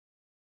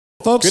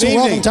Folks, Good evening.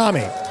 welcome,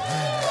 Tommy.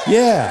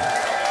 Yeah.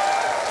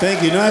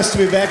 Thank you. Nice to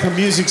be back on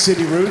Music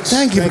City Roots.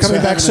 Thank you Thanks for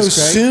coming back so having us,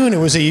 Craig. soon. It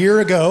was a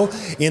year ago.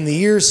 In the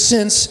years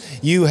since,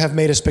 you have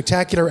made a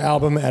spectacular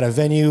album at a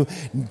venue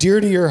dear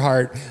to your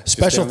heart.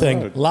 Special down the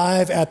thing, road.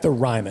 live at the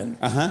Ryman.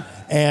 Uh-huh.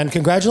 And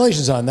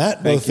congratulations on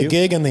that, both the you.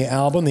 gig and the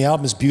album. The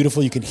album is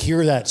beautiful. You can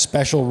hear that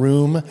special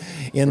room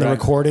in the Right.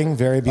 recording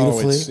very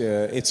beautifully.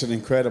 Oh, it's an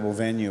incredible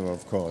venue,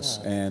 of course,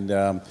 and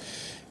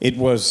it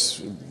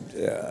was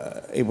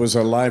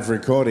a live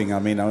recording. I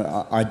mean,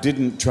 I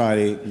didn't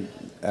try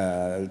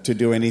to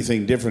do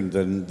anything different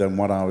than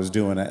what I was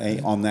doing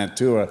on that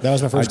tour. That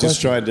was my first I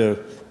just question. tried to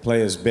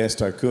play as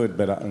best I could,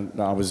 but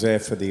I was there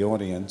for the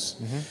audience.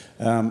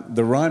 Mm-hmm.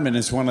 The Ryman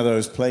is one of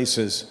those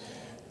places.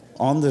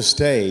 On the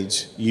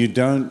stage, you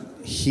don't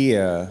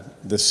hear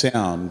the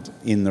sound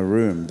in the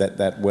room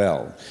that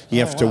well. You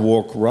have to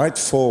walk right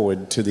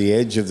forward to the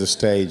edge of the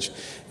stage,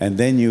 and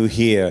then you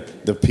hear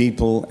the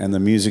people and the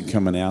music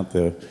coming out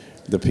the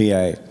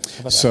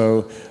PA.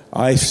 So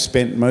I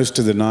spent most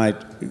of the night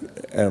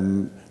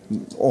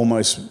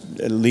almost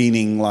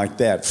leaning like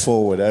that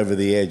forward over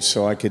the edge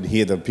so I could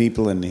hear the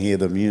people and hear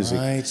the music.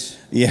 Right.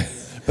 Yeah.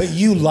 But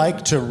you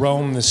like to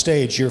roam the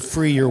stage. You're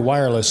free, you're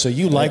wireless, so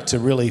you like to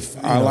really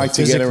I like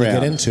to get physically around.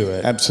 get into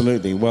it.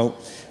 Absolutely. Well,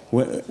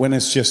 when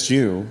it's just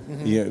you,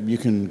 you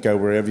can go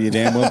wherever you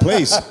damn well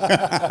please.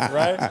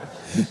 Right?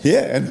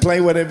 Yeah, and play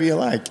whatever you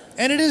like.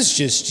 And it is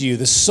just you,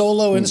 the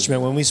solo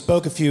instrument. When we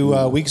spoke a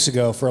few weeks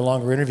ago for a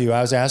longer interview,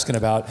 I was asking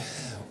about,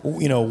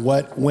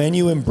 when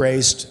you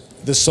embraced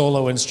the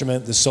solo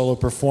instrument, the solo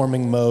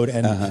performing mode,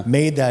 and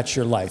made that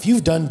your life.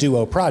 You've done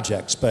duo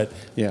projects, but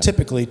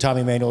typically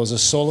Tommy Emmanuel is a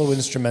solo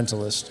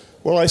instrumentalist.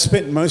 Well, I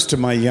spent most of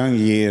my young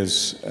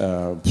years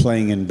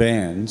playing in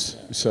bands.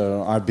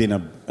 So I've been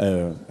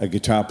a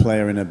guitar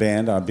player in a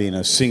band, I've been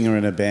a singer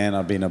in a band,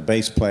 I've been a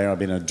bass player, I've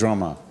been a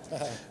drummer.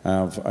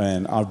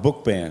 And I've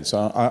booked bands.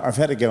 I've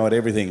had to go at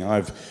everything.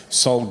 I've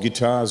sold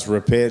guitars,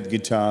 repaired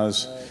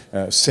guitars,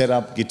 set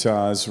up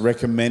guitars,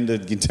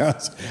 recommended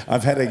guitars.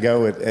 I've had to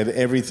go at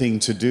everything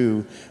to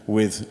do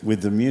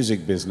with the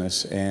music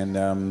business.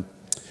 And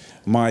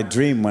my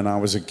dream when I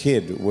was a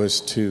kid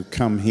was to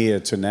come here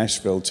to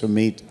Nashville to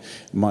meet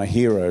my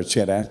hero,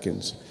 Chet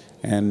Atkins.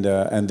 And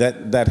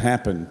that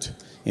happened.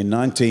 In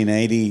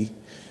 1980,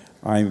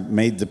 I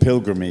made the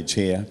pilgrimage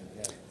here.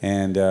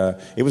 And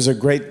it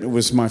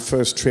was my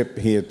first trip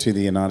here to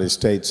the United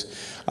States.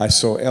 I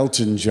saw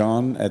Elton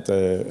John at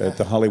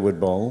the Hollywood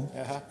Bowl,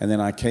 and then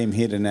I came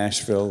here to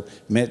Nashville,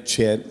 met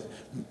Chet,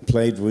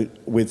 played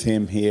with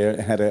him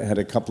here, had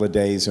a couple of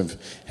days of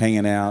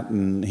hanging out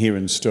and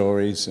hearing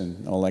stories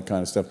and all that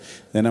kind of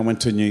stuff. Then I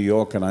went to New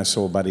York and I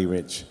saw Buddy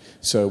Rich.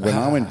 So when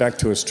I went back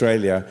to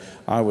Australia,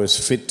 I was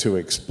fit to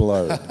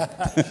explode.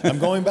 I'm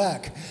going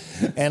back.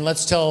 And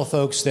let's tell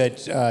folks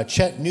that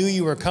Chet knew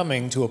you were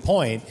coming to a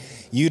point.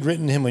 You'd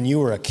written him when you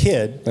were a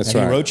kid. That's and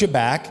right. He wrote you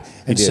back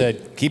and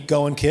said, "Keep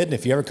going, kid. And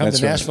if you ever come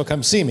to Nashville,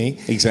 come see me."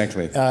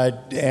 Exactly.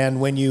 And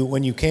when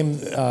you came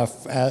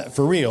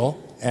for real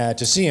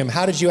to see him,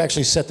 how did you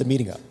actually set the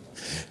meeting up?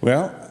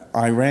 Well,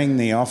 I rang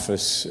the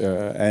office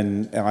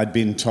and I'd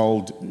been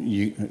told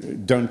you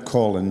don't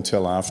call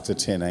until after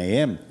 10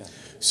 a.m.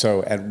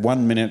 So at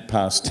 1 minute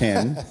past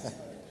 10,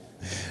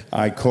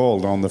 I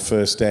called on the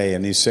first day,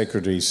 and his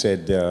secretary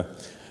said,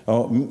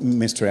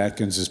 Mr.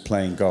 Atkins is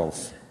playing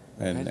golf.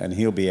 And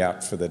he'll be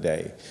out for the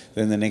day.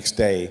 Then the next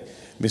day,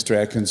 Mr.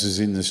 Atkins is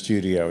in the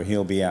studio.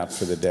 He'll be out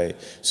for the day.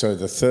 So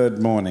the third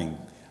morning,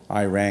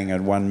 I rang at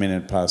 1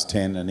 minute past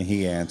 10, and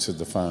he answered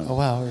the phone. Oh,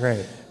 wow,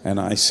 great. And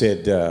I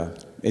said,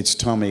 it's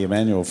Tommy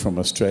Emmanuel from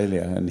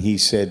Australia. And he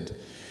said,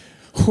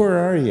 where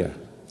are you?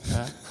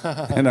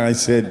 And I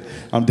said,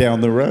 I'm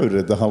down the road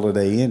at the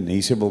Holiday Inn.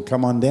 He said, well,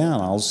 come on down.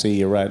 I'll see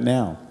you right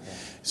now.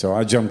 So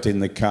I jumped in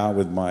the car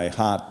with my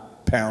heart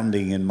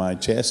pounding in my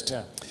chest.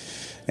 Yeah.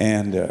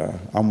 And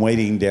I'm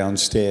waiting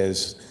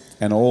downstairs,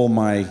 and all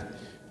my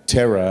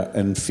terror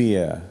and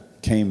fear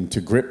came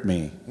to grip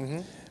me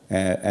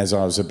as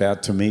I was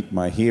about to meet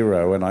my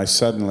hero. And I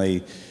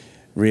suddenly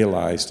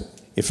realized,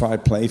 if I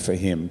play for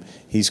him,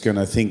 he's going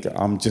to think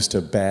I'm just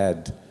a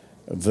bad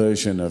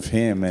version of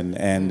him,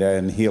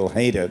 and he'll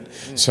hate it.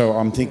 So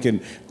I'm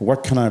thinking,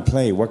 what can I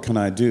play? What can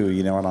I do?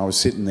 And I was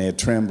sitting there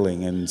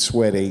trembling and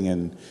sweating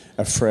and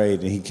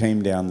afraid, and he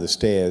came down the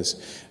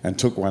stairs and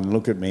took one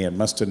look at me and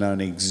must have known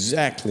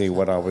exactly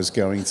what I was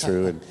going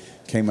through, and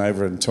came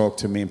over and talked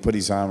to me and put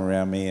his arm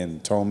around me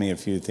and told me a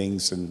few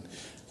things and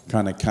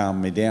kind of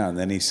calmed me down.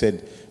 Then he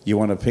said, you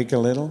want to pick a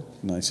little?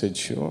 And I said,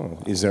 sure.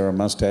 Is there a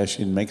mustache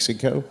in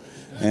Mexico?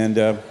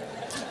 And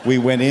we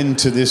went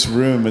into this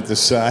room at the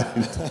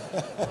side.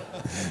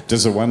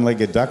 Does a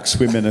one-legged duck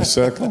swim in a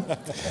circle?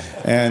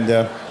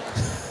 And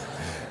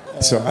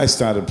so I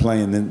started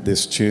playing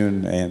this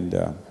tune,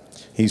 and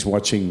he's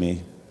watching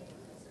me,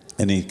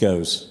 and he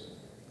goes,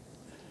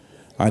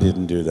 I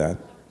didn't do that.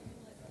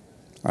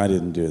 I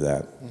didn't do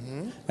that.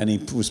 And he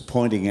was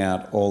pointing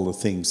out all the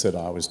things that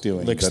I was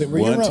doing that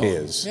weren't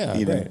his. Yeah,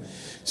 you know.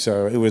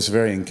 So it was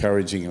very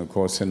encouraging, of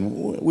course,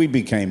 and we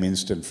became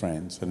instant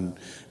friends, and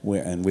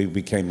we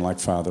became like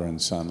father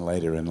and son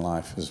later in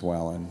life as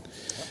well. And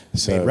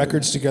so made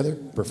records together,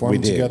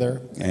 performed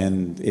together.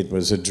 And it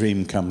was a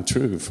dream come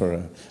true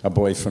for a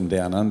boy from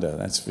down under,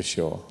 that's for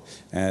sure.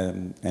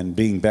 And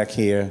being back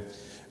here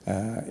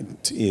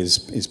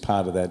is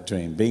part of that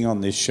dream. Being on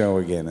this show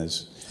again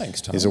is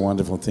a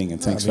wonderful thing,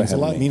 and thanks for having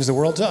me. It means the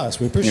world to us.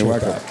 We appreciate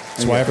that.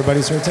 That's why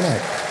everybody's here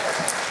tonight.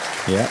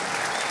 Yeah.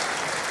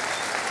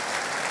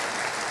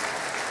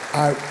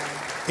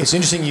 It's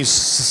interesting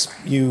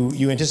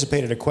you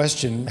anticipated a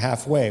question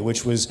halfway,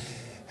 which was,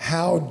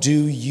 how do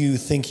you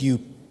think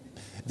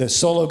the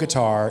solo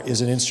guitar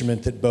is an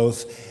instrument that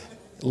both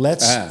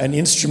lets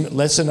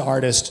an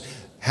artist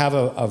have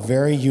a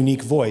very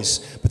unique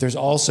voice, but there's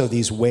also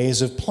these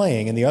ways of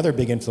playing, and the other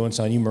big influence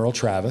on you, Merle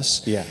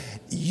Travis. Yeah.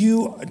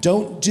 You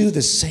don't do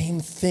the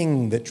same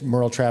thing that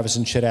Merle Travis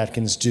and Chet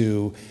Atkins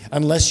do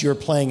unless you're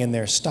playing in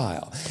their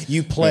style.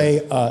 You play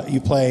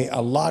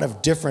a lot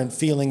of different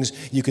feelings.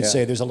 You could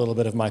say there's a little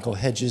bit of Michael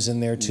Hedges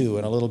in there too,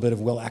 and a little bit of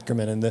Will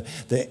Ackerman and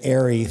the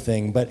airy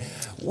thing. But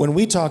when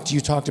we talked,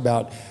 you talked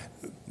about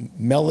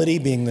melody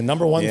being the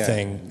number one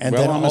thing, and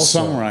then I'm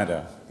also a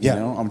songwriter. You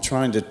know, I'm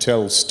trying to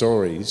tell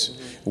stories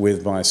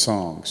with my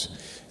songs,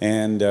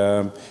 and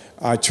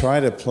I try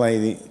to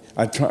play.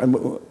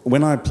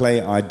 When I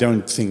play, I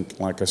don't think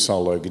like a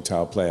solo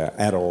guitar player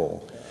at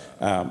all.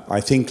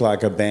 I think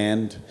like a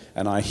band,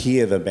 and I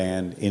hear the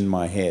band in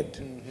my head,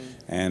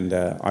 and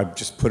I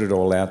just put it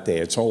all out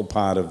there. It's all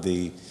part of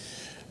the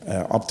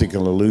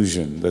optical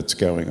illusion that's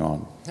going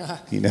on.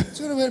 You know, that's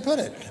a good way to put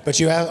it. But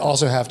you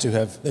also have to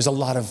have. There's a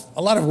lot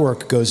of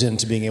work goes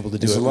into being able to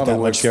do it. There's a lot of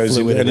work goes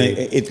in, and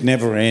it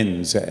never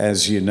ends,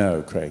 as you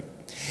know, Craig.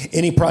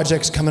 Any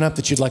projects coming up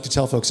that you'd like to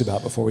tell folks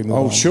about before we move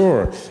on? Oh,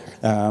 sure.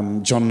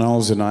 John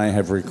Knowles and I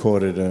have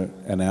recorded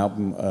an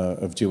album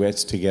of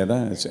duets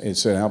together.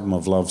 It's an album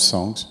of love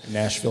songs.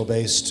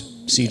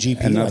 Nashville-based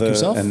CGP like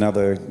yourself?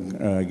 Another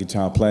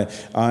guitar player.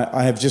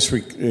 I have just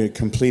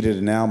completed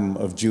an album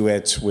of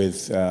duets with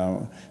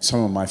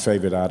some of my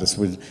favorite artists,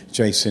 with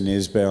Jason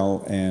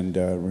Isbell and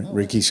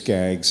Ricky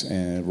Skaggs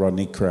and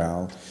Rodney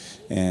Crowell.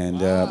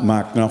 And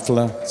Mark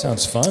Knopfler.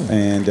 Sounds fun.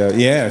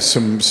 And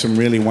some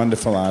really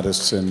wonderful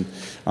artists, and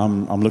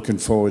I'm looking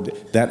forward.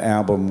 That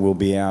album will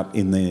be out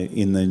in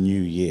the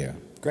new year.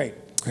 Great.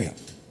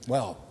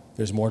 Well,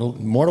 there's more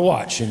to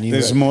watch, and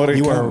there's more to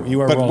come.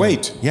 You are but rolling.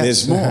 Wait,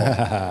 there's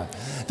more.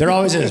 There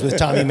always is with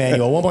Tommy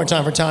Emmanuel. One more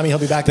time for Tommy. He'll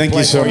be back to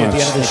play for you at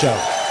the end of the show.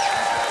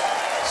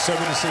 So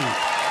good to see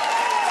you.